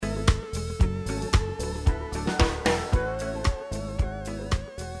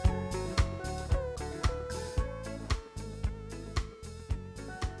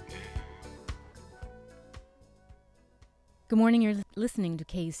Good morning. You're listening to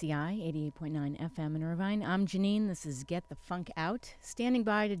KCI 88.9 FM in Irvine. I'm Janine. This is Get the Funk Out. Standing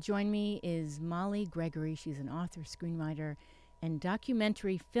by to join me is Molly Gregory. She's an author, screenwriter, and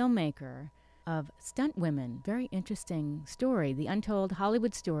documentary filmmaker of Stunt Women. Very interesting story, the untold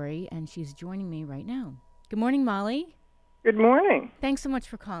Hollywood story, and she's joining me right now. Good morning, Molly. Good morning. Thanks so much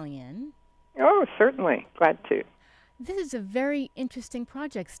for calling in. Oh, certainly. Glad to. This is a very interesting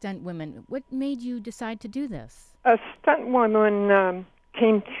project, Stunt Women. What made you decide to do this? A stunt woman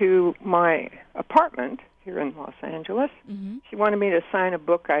came to my apartment here in Los Angeles. Mm-hmm. She wanted me to sign a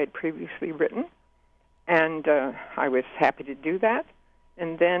book I had previously written, and I was happy to do that.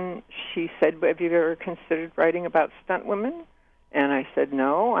 And then she said, have you ever considered writing about stunt women? And I said,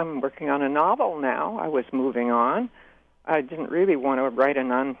 no, I'm working on a novel now. I was moving on. I didn't really want to write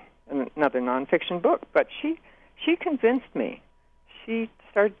another nonfiction book, but she convinced me. She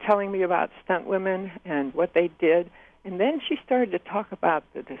started telling me about stunt women and what they did, and then she started to talk about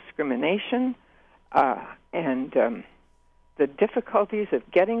the discrimination and the difficulties of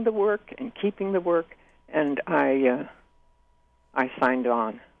getting the work and keeping the work, and I signed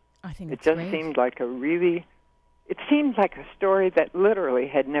on. I think it just great. seemed like it seemed like a story that literally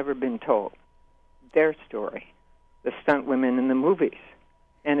had never been told. Their story, the stunt women in the movies,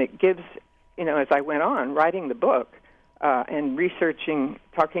 and it gives. As I went on writing the book and researching,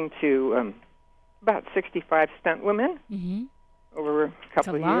 talking to about 65 stunt women over a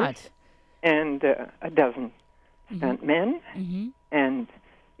couple of years, and a dozen stunt men, and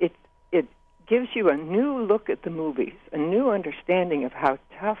it gives you a new look at the movies, a new understanding of how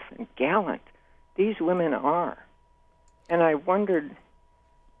tough and gallant these women are. And I wondered,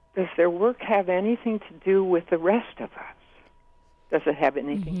 does their work have anything to do with the rest of us? Does it have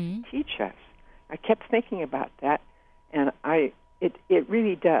anything to teach us? I kept thinking about that, and it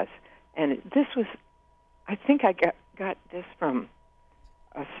really does. And I think I got this from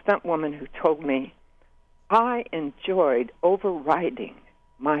a stunt woman who told me, I enjoyed overriding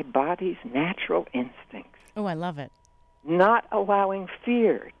my body's natural instincts. Oh, I love it. Not allowing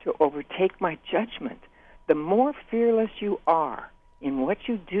fear to overtake my judgment. The more fearless you are in what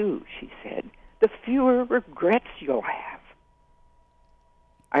you do, she said, the fewer regrets you'll have.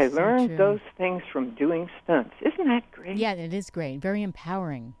 I learned those things from doing stunts. Isn't that great? Yeah, it is great. Very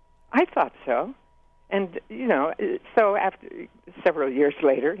empowering. I thought so. And, so after several years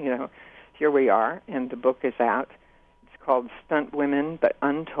later, here we are, and the book is out. It's called Stunt Women, The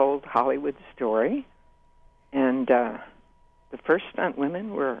Untold Hollywood Story. And the first stunt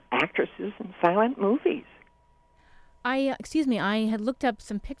women were actresses in silent movies. I had looked up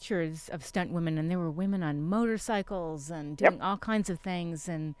some pictures of stunt women, and there were women on motorcycles and doing all kinds of things,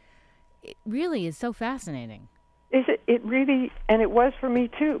 and it really is so fascinating. Is it? It really, and it was for me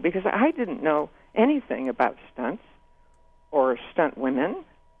too, because I didn't know anything about stunts or stunt women.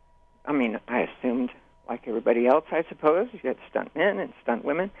 I mean, I assumed, like everybody else, I suppose, you had stunt men and stunt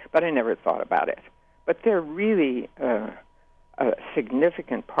women, but I never thought about it. But they're really a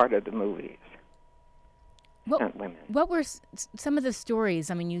significant part of the movies. Stunt women. What were some of the stories?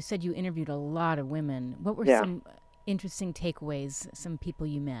 I mean, you said you interviewed a lot of women. What were some interesting takeaways, some people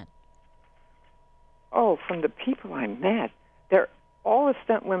you met? Oh, from the people I met, all the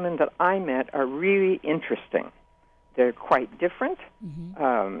stunt women that I met are really interesting. They're quite different.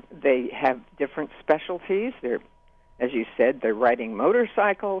 They have different specialties. As you said, they're riding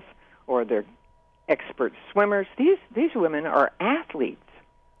motorcycles, or they're expert swimmers. These women are athletes.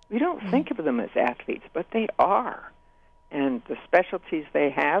 We don't think of them as athletes, but they are. And the specialties they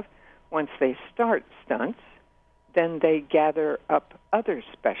have, once they start stunts, then they gather up other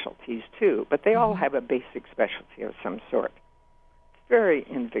specialties too. But they all have a basic specialty of some sort. It's very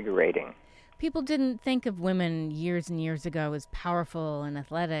invigorating. People didn't think of women years and years ago as powerful and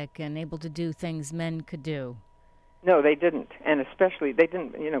athletic and able to do things men could do. No, they didn't. And especially, they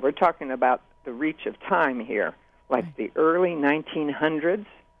didn't, we're talking about the reach of time here, like the early 1900s.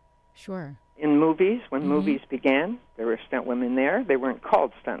 Sure. In movies, when movies began, there were stunt women there. They weren't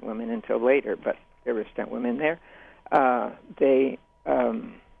called stunt women until later, but there were stunt women there. They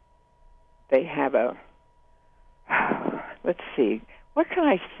have a, let's see, what can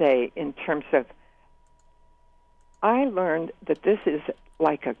I say in terms of, I learned that this is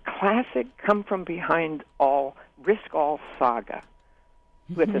like a classic come-from-behind-all, risk-all saga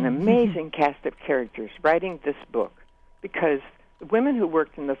with an amazing cast of characters writing this book, because the women who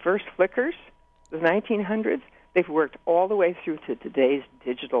worked in the first flickers, the 1900s, they've worked all the way through to today's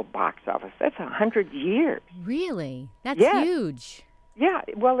digital box office. That's 100 years. Really? That's huge. Yeah,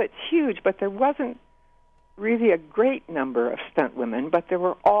 well, it's huge, but there wasn't really a great number of stunt women, but there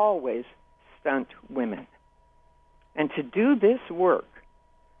were always stunt women. And to do this work,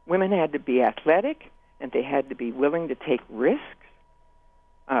 women had to be athletic, and they had to be willing to take risks.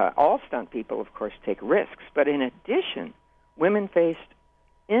 All stunt people, of course, take risks. But in addition, women faced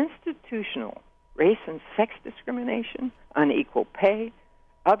institutional race and sex discrimination, unequal pay,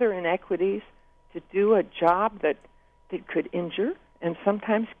 other inequities, to do a job that could injure and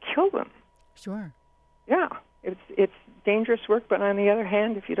sometimes kill them. Sure. Yeah, it's dangerous work, but on the other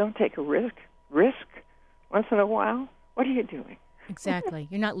hand, if you don't take a risk once in a while, what are you doing? Exactly.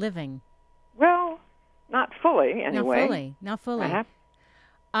 You're not living. Well, not fully, anyway. Not fully.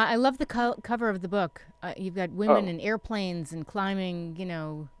 I love the cover of the book. You've got women in airplanes and climbing,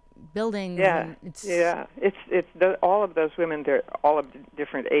 buildings. Yeah, it's all of those women. They're all of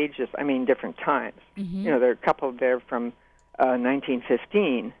different ages. I mean, different times. Mm-hmm. There are a couple there from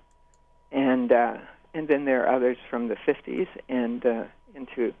 1915, and then there are others from the 50s and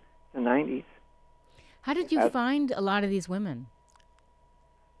into the 90s. How did you find a lot of these women?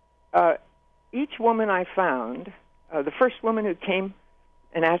 Each woman I found, the first woman who came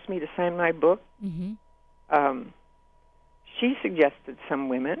and asked me to sign my book, mm-hmm. She suggested some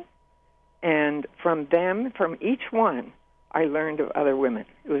women, and from each one, I learned of other women.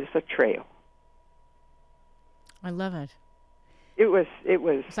 It was a trail. I love it. It was.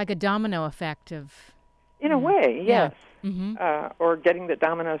 It's like a domino effect of. In a way, yes. Yeah. Mm-hmm. Or getting the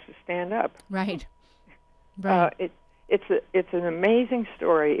dominoes to stand up. Right. Right. It's an amazing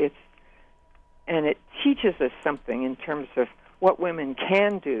story. And it teaches us something in terms of what women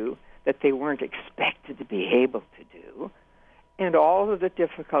can do that they weren't expected to be able to do, and all of the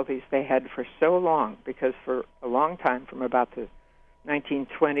difficulties they had for so long, because for a long time, from about the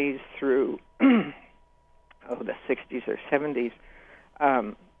 1920s through the 60s or 70s,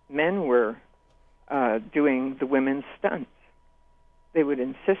 men were doing the women's stunts. They would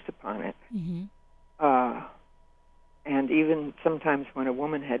insist upon it. Mm-hmm. And even sometimes when a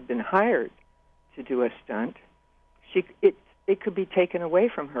woman had been hired to do a stunt, it could be taken away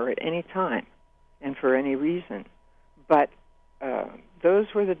from her at any time and for any reason. But those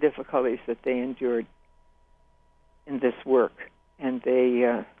were the difficulties that they endured in this work, and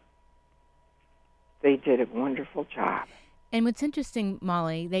they did a wonderful job. And what's interesting,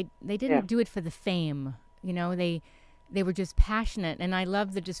 Molly, they didn't do it for the fame. They were just passionate, and I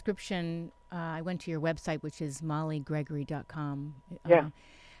love the description. I went to your website, which is mollygregory.com.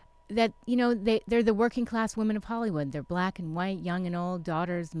 That, they're the working class women of Hollywood. They're black and white, young and old,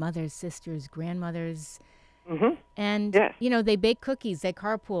 daughters, mothers, sisters, grandmothers. Mm-hmm. And, they bake cookies, they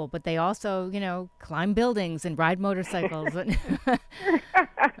carpool, but they also, climb buildings and ride motorcycles. I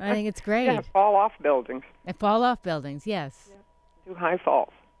think it's great. Yeah, fall off buildings. And fall off buildings, yes. Yeah. Do high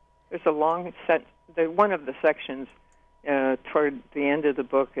falls. There's a long set. One of the sections toward the end of the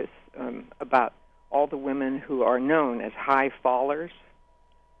book is about all the women who are known as high fallers.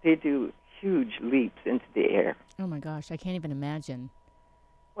 They do huge leaps into the air. Oh, my gosh, I can't even imagine.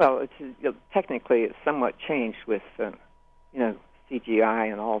 Well, technically it's somewhat changed with,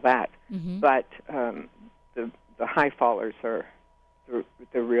 CGI and all that. Mm-hmm. But the high fallers are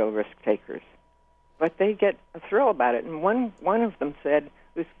the real risk takers. But they get a thrill about it. And one of them said,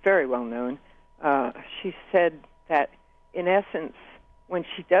 who's very well known, she said that, in essence, when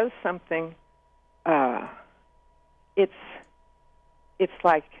she does something, it's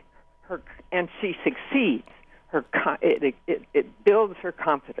like her, and she succeeds. It builds her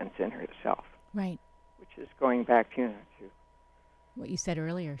confidence in herself. Right. Which is going back, to what you said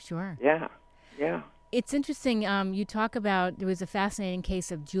earlier. Sure. Yeah. It's interesting. You talk about there was a fascinating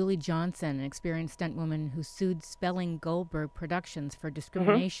case of Julie Johnson, an experienced stunt woman who sued Spelling Goldberg Productions for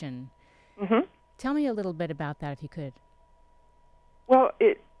discrimination. Mm-hmm. Tell me a little bit about that, if you could. Well,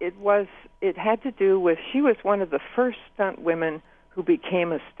 it had to do with, she was one of the first stunt women who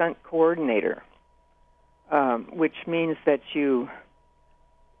became a stunt coordinator, which means that you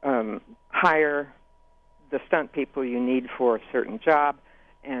hire the stunt people you need for a certain job,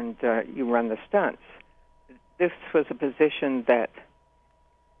 and you run the stunts. This was a position that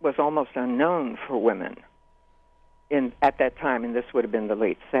was almost unknown for women at that time, and this would have been the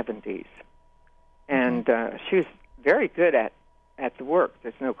late 70s. And she was very good at the work,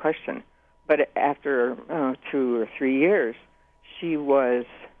 there's no question. But after 2 or 3 years, she was,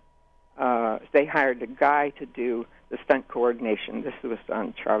 they hired a guy to do the stunt coordination. This was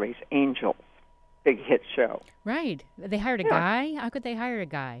on Charlie's Angels, big hit show. Right. They hired a guy? How could they hire a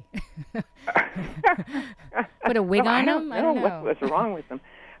guy? Put a wig on him? I don't know. What was wrong with them.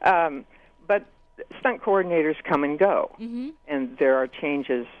 But stunt coordinators come and go, and there are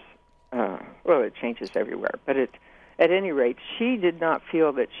changes. It changes everywhere. But at any rate, she did not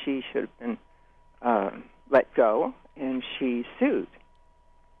feel that she should have been let go, and she sued,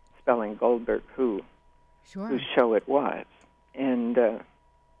 spelling Goldberg whose show it was, and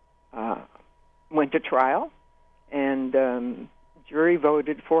went to trial, and jury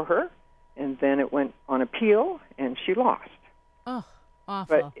voted for her, and then it went on appeal, and she lost. Oh,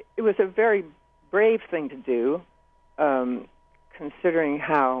 awful. But it was a very brave thing to do, considering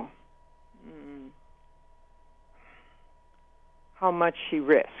how much she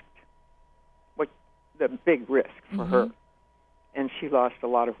risked, what the big risk for her. And she lost a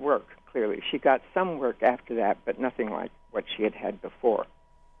lot of work, clearly. She got some work after that, but nothing like what she had had before.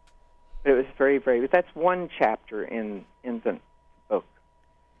 But it was very, very... That's one chapter in the book.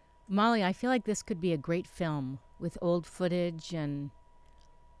 Molly, I feel like this could be a great film with old footage and...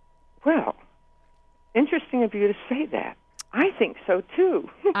 Well, interesting of you to say that. I think so, too.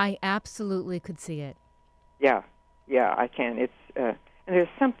 I absolutely could see it. Yeah, I can. It's and there's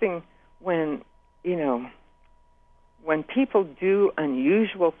something when, when people do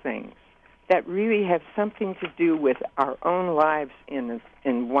unusual things that really have something to do with our own lives in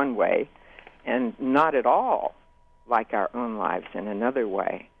one way, and not at all like our own lives in another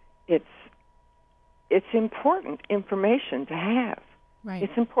way. It's important information to have. Right.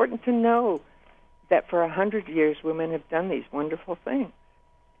 It's important to know that for 100 years women have done these wonderful things.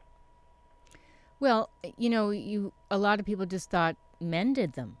 Well, a lot of people just thought men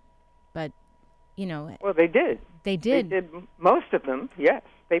did them, but, Well, they did. They did. They did, most of them, yes.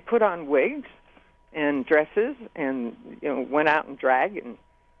 They put on wigs and dresses and, went out and drag and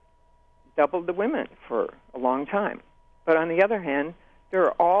doubled the women for a long time. But on the other hand, there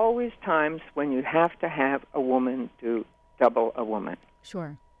are always times when you have to have a woman do double a woman.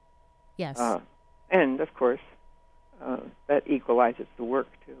 Sure. Yes. And, of course, that equalizes the work,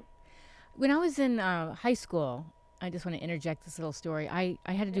 too. When I was in high school, I just want to interject this little story. I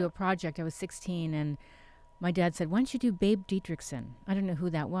had to do a project. I was 16, and my dad said, why don't you do Babe Dietrichson? I don't know who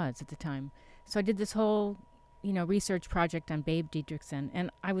that was at the time. So I did this whole, research project on Babe Dietrichson,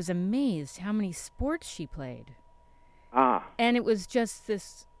 and I was amazed how many sports she played. And it was just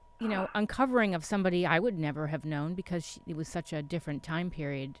this, uncovering of somebody I would never have known because it was such a different time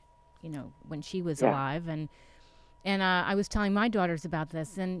period, when she was alive. And I was telling my daughters about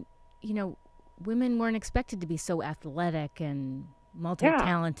this, and women weren't expected to be so athletic and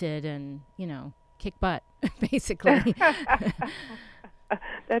multi-talented and, kick butt, basically.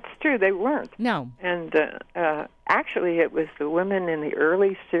 That's true. They weren't. No. And actually, it was the women in the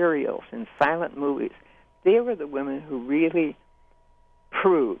early serials and silent movies. They were the women who really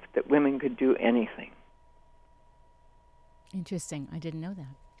proved that women could do anything. Interesting. I didn't know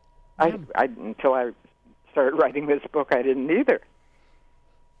that. Until I started writing this book, I didn't either.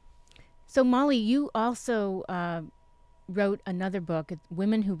 So, Molly, you also wrote another book,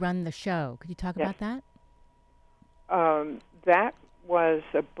 Women Who Run the Show. Could you talk about that? That was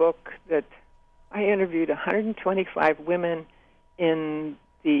a book that I interviewed 125 women in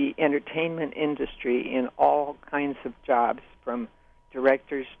the entertainment industry in all kinds of jobs, from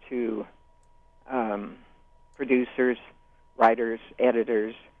directors to producers, writers,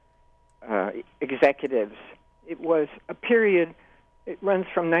 editors, executives. It was a period... It runs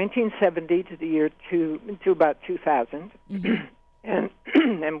from 1970 to the year to about 2000,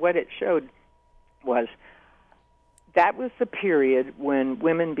 and what it showed was that was the period when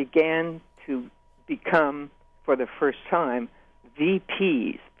women began to become, for the first time,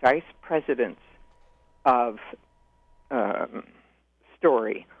 VPs, vice presidents of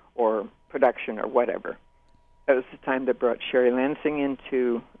story or production or whatever. That was the time that brought Sherry Lansing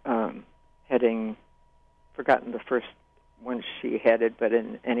into heading, forgotten the first one she headed, but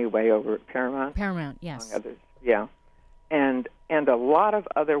in any way over at Paramount. Paramount, yes. Among others, yeah. And a lot of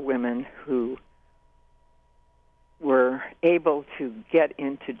other women who were able to get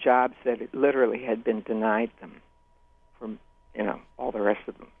into jobs that literally had been denied them from, all the rest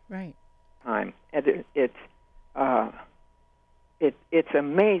of them. Right. Time. And it's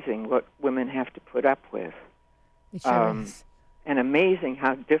amazing what women have to put up with. It sure is. And amazing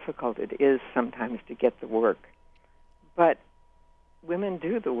how difficult it is sometimes to get the work. But women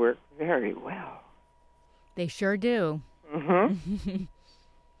do the work very well. They sure do. Mm-hmm.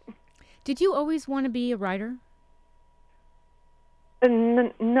 Did you always want to be a writer?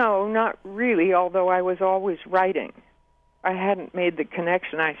 No, not really, although I was always writing. I hadn't made the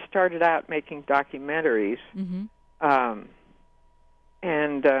connection. I started out making documentaries, and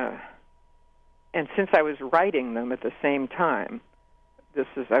since I was writing them at the same time,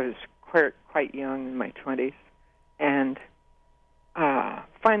 I was quite young, in my 20s, and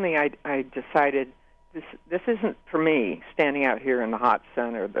finally I decided this isn't for me, standing out here in the hot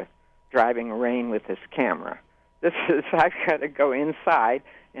sun or the driving rain with this camera. This is, I've got to go inside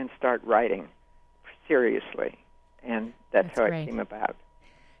and start writing seriously. And that's how great. it came about.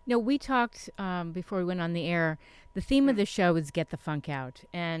 No, we talked before we went on the air. The theme of the show is Get the Funk Out.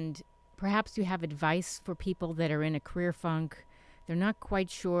 And perhaps you have advice for people that are in a career funk. They're not quite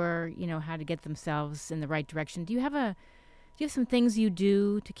sure, how to get themselves in the right direction. Do you have some things you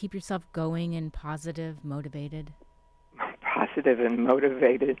do to keep yourself going and positive, motivated? Positive and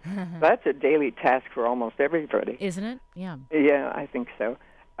motivated. That's a daily task for almost everybody. Isn't it? Yeah. Yeah, I think so.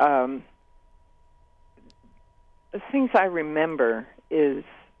 The things I remember is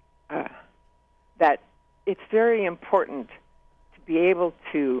that it's very important to be able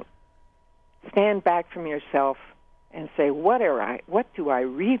to stand back from yourself and say, what do I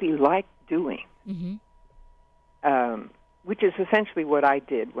really like doing? Mm-hmm. Which is essentially what I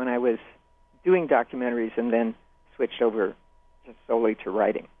did when I was doing documentaries and then switched over just solely to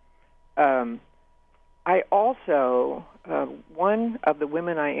writing. I also, one of the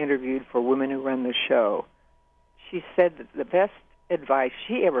women I interviewed for Women Who Run the Show, she said that the best advice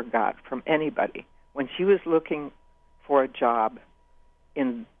she ever got from anybody when she was looking for a job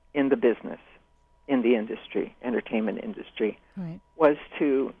in the business, in the industry, entertainment industry, right, was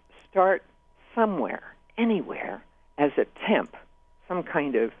to start somewhere, anywhere, as a temp, some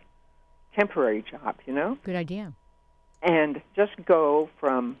kind of temporary job, Good idea. And just go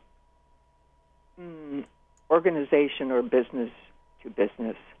from organization or business to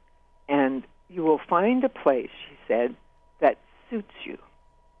business, and you will find a place, she said, that suits you.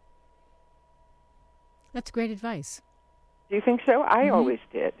 That's great advice. Do you think so? I always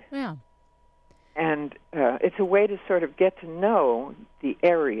did. Yeah. And it's a way to sort of get to know the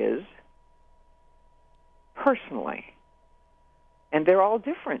areas personally. And they're all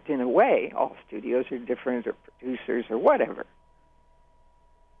different in a way. All studios are different, or producers, or whatever.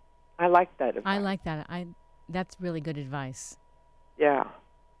 I like that advice. I like that. That's really good advice. Yeah,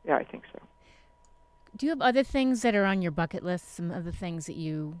 I think so. Do you have other things that are on your bucket list, some other things that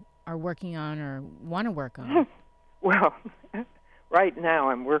you are working on or want to work on? Well, right now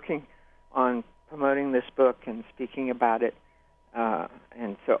I'm working on promoting this book and speaking about it.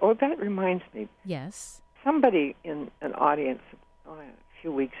 And so, that reminds me. Yes. Somebody in an audience a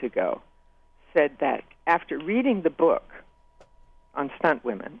few weeks ago said that after reading the book on stunt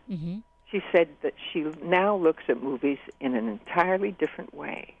women, mm-hmm. she said that she now looks at movies in an entirely different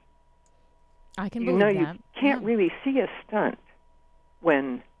way. I can believe that. You can't really see a stunt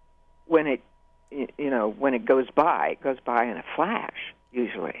when it goes by. It goes by in a flash,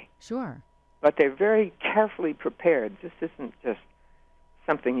 usually. Sure. But they're very carefully prepared. This isn't just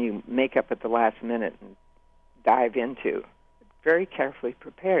something you make up at the last minute and dive into. Very carefully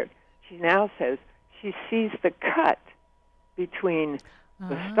prepared. She now says she sees the cut between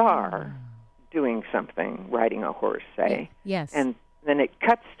the star doing something, riding a horse, say, yes, and then it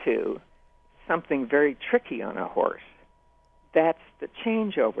cuts to something very tricky on a horse. That's the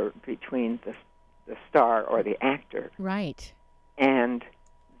changeover between the star or the actor, right, and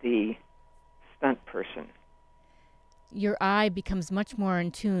the stunt person. Your eye becomes much more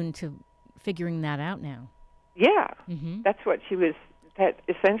in tune to figuring that out now. Yeah, mm-hmm. That's what she was.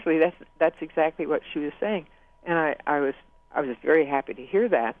 Essentially, that's exactly what she was saying, and I was very happy to hear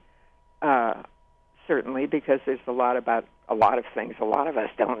that. Certainly, because there's a lot of things a lot of us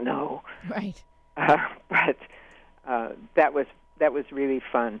don't know. Right. But that was really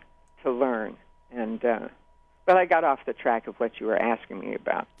fun to learn, and but I got off the track of what you were asking me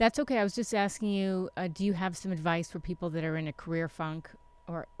about. That's okay. I was just asking you, do you have some advice for people that are in a career funk,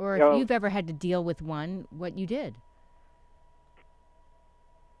 or if you've ever had to deal with one, what you did?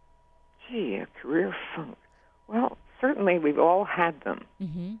 Gee, a career funk. Well, certainly we've all had them,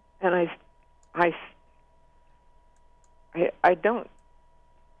 mm-hmm. and I don't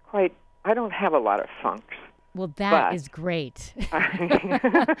have a lot of funks. Well, that is great.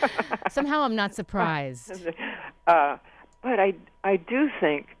 Somehow I'm not surprised. But I do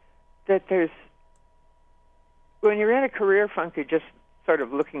think that when you're in a career funk, you're just sort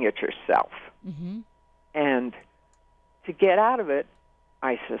of looking at yourself. Mm-hmm. And to get out of it,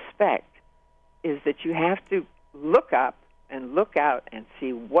 I suspect, is that you have to look up and look out and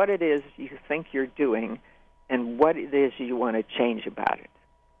see what it is you think you're doing and what it is you want to change about it.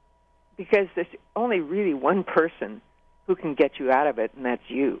 Because there's only really one person who can get you out of it, and that's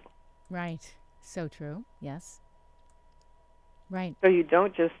you. Right. So true. Yes. Right. So you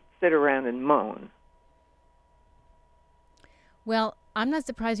don't just sit around and moan. Well, I'm not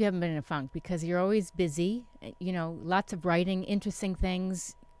surprised you haven't been in a funk because you're always busy, lots of writing, interesting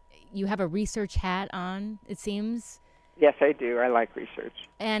things. You have a research hat on, it seems. Yes, I do. I like research.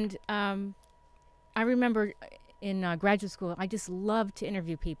 And I remember in graduate school, I just loved to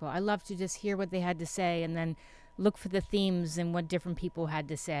interview people. I loved to just hear what they had to say and then look for the themes and what different people had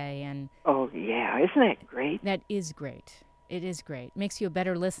to say. And oh, yeah. Isn't that great? that is great. It is great. Makes you a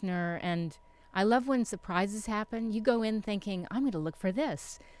better listener. And I love when surprises happen. You go in thinking, I'm going to look for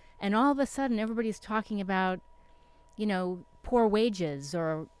this. And all of a sudden, everybody's talking about, poor wages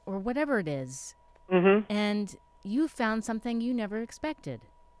or whatever it is. Mm-hmm. And you found something you never expected.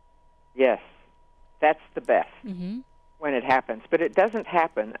 Yes. That's the best Mm-hmm. when it happens. But it doesn't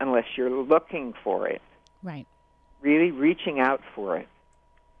happen unless you're looking for it, Right. really reaching out for it.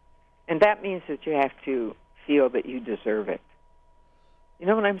 And that means that you have to feel that you deserve it. You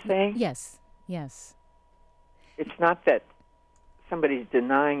know what I'm saying? Yes. Yes. It's not that somebody's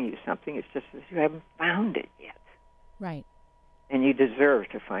denying you something. It's just that you haven't found it yet. Right. And you deserve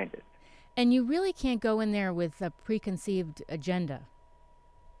to find it. And you really can't go in there with a preconceived agenda.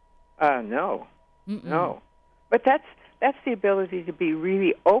 No. Mm-mm. No. But that's the ability to be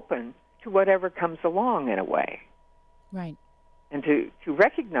really open to whatever comes along in a way. Right. And to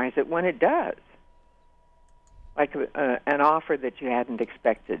recognize it when it does. Like an offer that you hadn't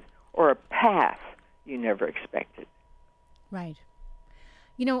expected or a path you never expected. Right.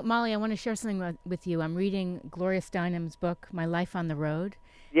 Molly, I want to share something with you. I'm reading Gloria Steinem's book, My Life on the Road.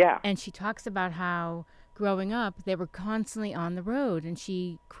 Yeah. And she talks about how growing up, they were constantly on the road, and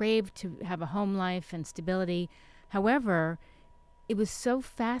she craved to have a home life and stability. However, it was so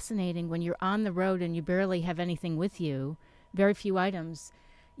fascinating when you're on the road and you barely have anything with you, very few items.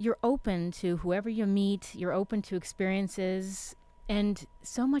 You're open to whoever you meet, you're open to experiences, and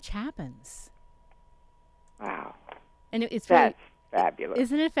so much happens. Wow. And it's That's really, fabulous.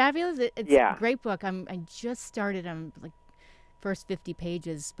 isn't it fabulous? It's Yeah. a great book. I just started. I'm like first 50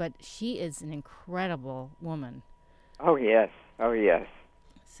 pages, but she is an incredible woman. Oh, yes. Oh, yes.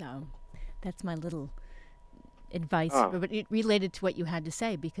 So that's my little advice, Oh. but it related to what you had to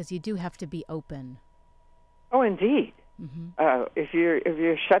say, because you do have to be open. Oh, indeed. Mm-hmm. If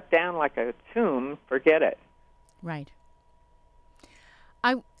you're shut down like a tomb, forget it. Right.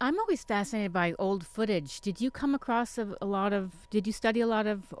 I'm always fascinated by old footage. Did you come across did you study a lot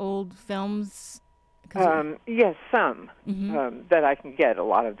of old films? Yes, some Mm-hmm. that I can get. A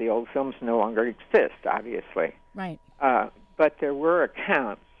lot of the old films no longer exist, obviously. Right. But there were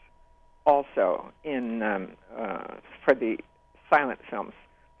accounts also in for the silent films.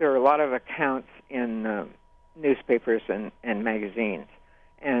 There were a lot of accounts in newspapers and magazines.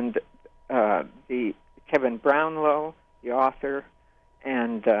 And the Kevin Brownlow, the author,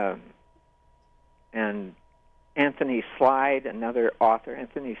 and Anthony Slide, another author.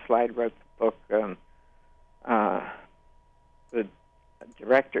 Anthony Slide wrote the book. The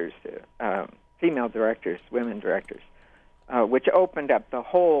directors, female directors, women directors, which opened up the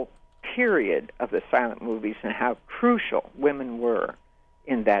whole period of the silent movies and how crucial women were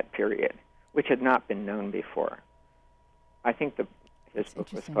in that period, which had not been known before. I think his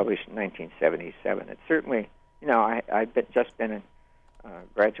book was published in 1977. It certainly, I'd just been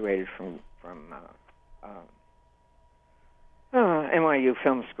graduated from NYU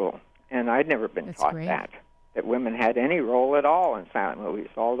Film School, and I'd never been taught that women had any role at all in silent movies,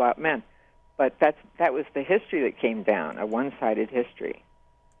 all about men. But that was the history that came down, a one-sided history.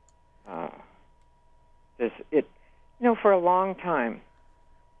 For a long time,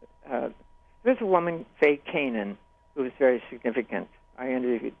 there's a woman, Faye Kanan, who was very significant. I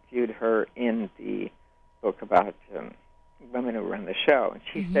interviewed her in the book about women who run the show, and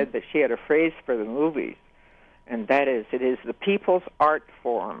she said that she had a phrase for the movies, and that is, it is the people's art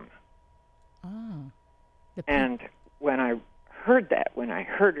form. Oh. And when I heard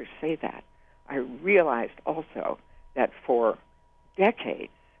her say that, I realized also that for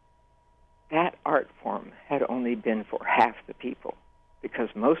decades, that art form had only been for half the people, because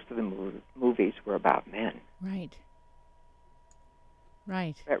most of the movies were about men. Right.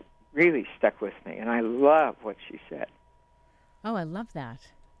 Right. That really stuck with me, and I love what she said. Oh, I love that.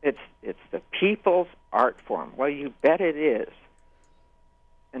 It's the people's art form. Well, you bet it is.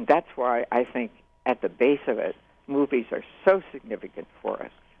 And that's why I think at the base of it, movies are so significant for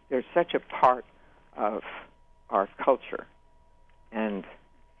us. They're such a part of our culture, and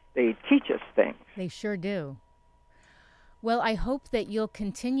they teach us things. They sure do. Well, I hope that you'll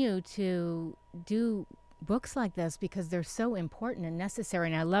continue to do books like this, because they're so important and necessary,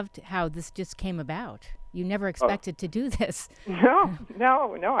 and I loved how this just came about. You never expected to do this. No,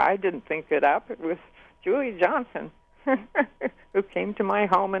 I didn't think it up. It was Julie Johnson who came to my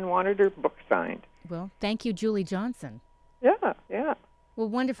home and wanted her book signed. Well, thank you, Julie Johnson. Yeah. Well,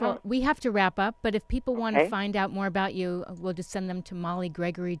 wonderful. We have to wrap up, but if people want to Okay. find out more about you, we'll just send them to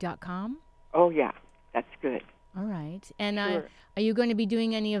mollygregory.com. Oh, yeah, that's good. All right. And Sure. are you going to be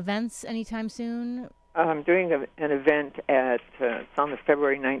doing any events anytime soon? I'm doing an event it's on the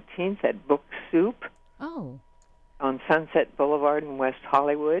February 19th at Book Soup Oh, on Sunset Boulevard in West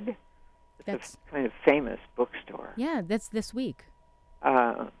Hollywood. It's that's a kind of famous bookstore. yeah. That's this week,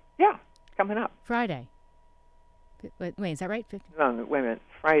 Yeah, coming up. Friday. Wait, is that right? No, wait a minute,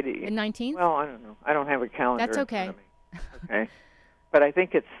 Friday. The 19th? Well, I don't know. I don't have a calendar. That's in okay. front of me. Okay, but I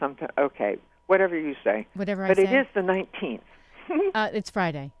think it's sometime. Okay, whatever you say. Whatever But I it say. is the 19th. It's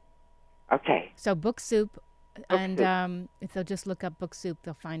Friday. Okay. So Book Soup, and Soup. if they'll just look up Book Soup,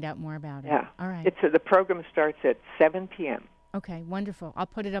 they'll find out more about it. Yeah. All right. It's the program starts at 7 p.m. Okay, wonderful. I'll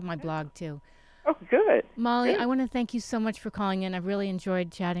put it on my blog too. Oh, good. Molly, Good. I want to thank you so much for calling in. I've really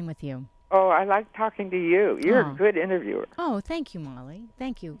enjoyed chatting with you. Oh, I like talking to you. You're Oh. a good interviewer. Oh, thank you, Molly.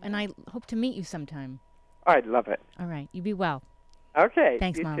 Thank you. And I hope to meet you sometime. I'd love it. All right. You be well. Okay.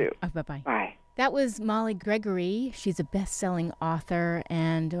 Thanks, you Molly. too. Oh, bye-bye. Bye. That was Molly Gregory. She's a best-selling author,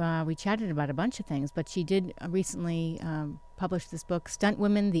 and we chatted about a bunch of things, but she did recently publish this book, Stunt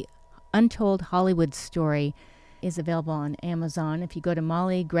Women, The Untold Hollywood Story, is available on Amazon. If you go to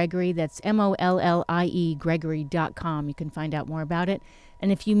Molly Gregory, that's MOLLIE Gregory.com, you can find out more about it.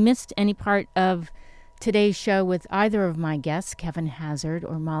 And if you missed any part of today's show with either of my guests, Kevin Hazard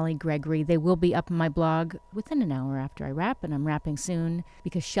or Molly Gregory, they will be up on my blog within an hour after I wrap, and I'm wrapping soon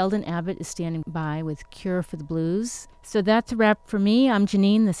because Sheldon Abbott is standing by with Cure for the Blues. So that's a wrap for me. I'm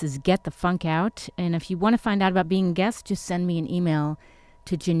Janine. This is Get the Funk Out. And if you want to find out about being a guest, just send me an email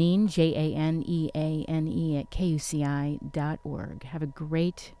to Janine, JANEANE at KUCI.org. Have a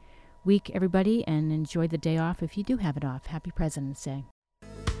great week, everybody, and enjoy the day off if you do have it off. Happy President's Day.